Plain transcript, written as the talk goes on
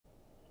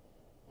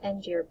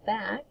And you're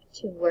back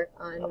to work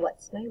on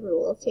what's my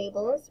rule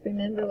tables.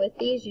 Remember, with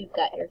these you've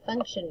got your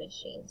function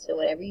machine, so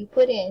whatever you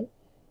put in,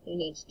 you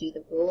need to do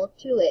the rule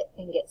to it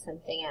and get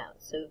something out.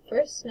 So the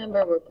first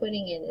number we're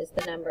putting in is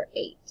the number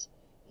 8. If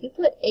you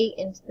put 8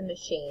 into the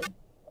machine,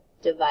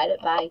 divide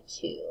it by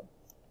 2.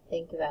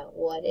 Think about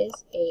what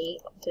is 8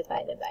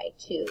 divided by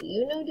 2.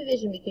 You know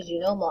division because you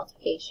know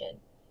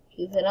multiplication.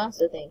 You can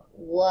also think,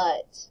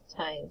 what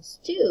times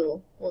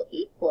 2 will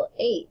equal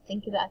 8?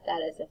 Think about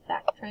that as a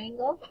fact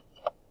triangle.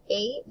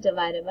 8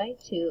 divided by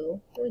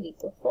 2 would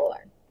equal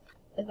 4.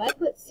 If I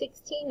put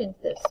 16 into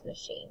this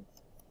machine,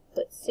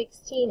 put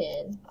 16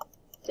 in,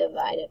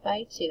 divide it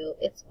by 2,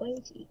 it's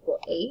going to equal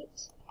 8.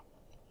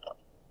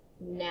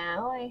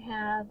 Now I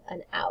have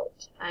an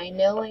out. I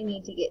know I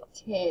need to get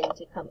 10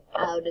 to come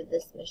out of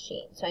this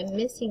machine, so I'm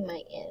missing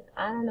my in.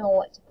 I don't know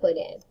what to put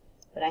in,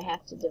 but I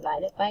have to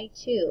divide it by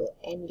 2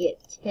 and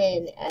get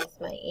 10 as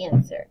my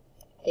answer.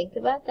 Think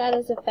about that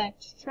as a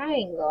fact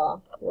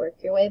triangle.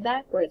 Work your way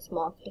backwards,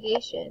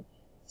 multiplication.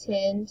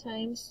 10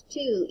 times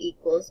 2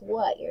 equals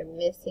what? You're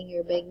missing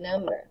your big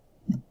number.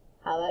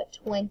 How about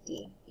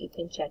 20? You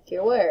can check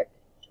your work.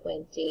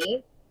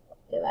 20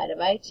 divided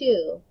by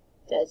 2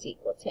 does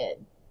equal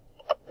 10.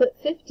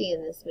 Put 50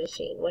 in this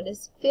machine. What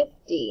is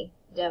 50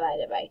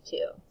 divided by 2?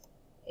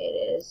 It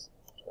is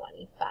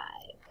 25.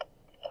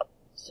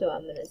 So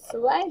I'm going to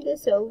slide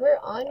this over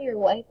on your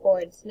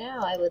whiteboards now.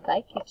 I would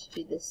like you to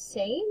do the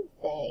same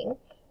thing,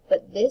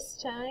 but this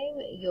time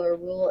your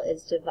rule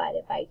is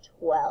divided by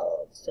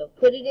 12. So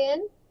put it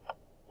in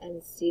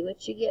and see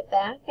what you get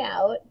back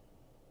out.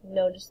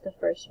 Notice the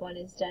first one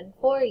is done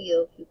for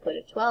you. If you put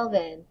a 12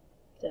 in,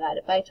 divide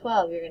it by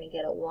 12, you're going to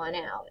get a 1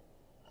 out.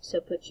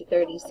 So put your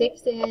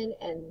 36 in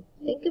and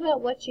think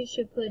about what you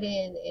should put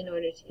in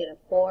order to get a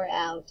 4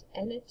 out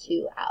and a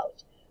 2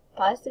 out.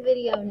 Pause the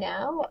video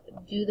now,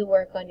 do the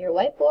work on your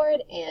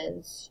whiteboard,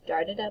 and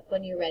start it up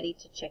when you're ready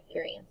to check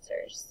your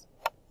answers.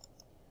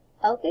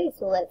 Okay,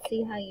 so let's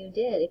see how you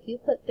did. If you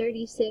put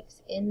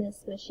 36 in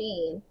this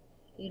machine,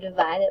 you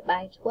divide it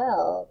by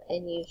 12,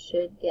 and you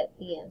should get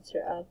the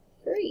answer of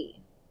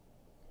 3.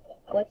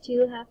 What do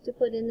you have to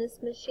put in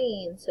this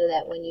machine so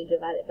that when you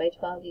divide it by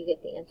 12, you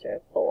get the answer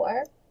of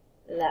 4?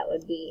 That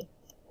would be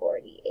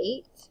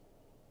 48.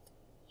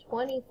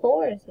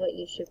 24 is what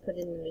you should put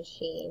in the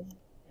machine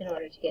in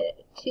order to get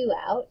a 2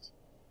 out.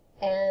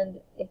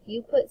 And if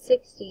you put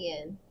 60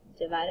 in,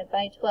 divided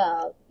by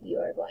 12, you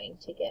are going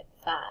to get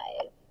 5.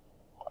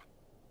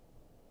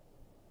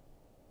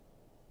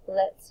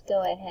 Let's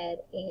go ahead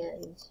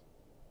and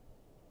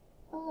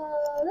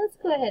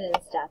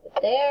stop it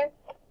there,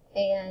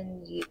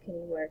 and you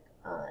can work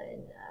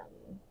on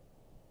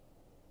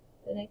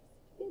the next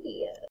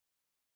video.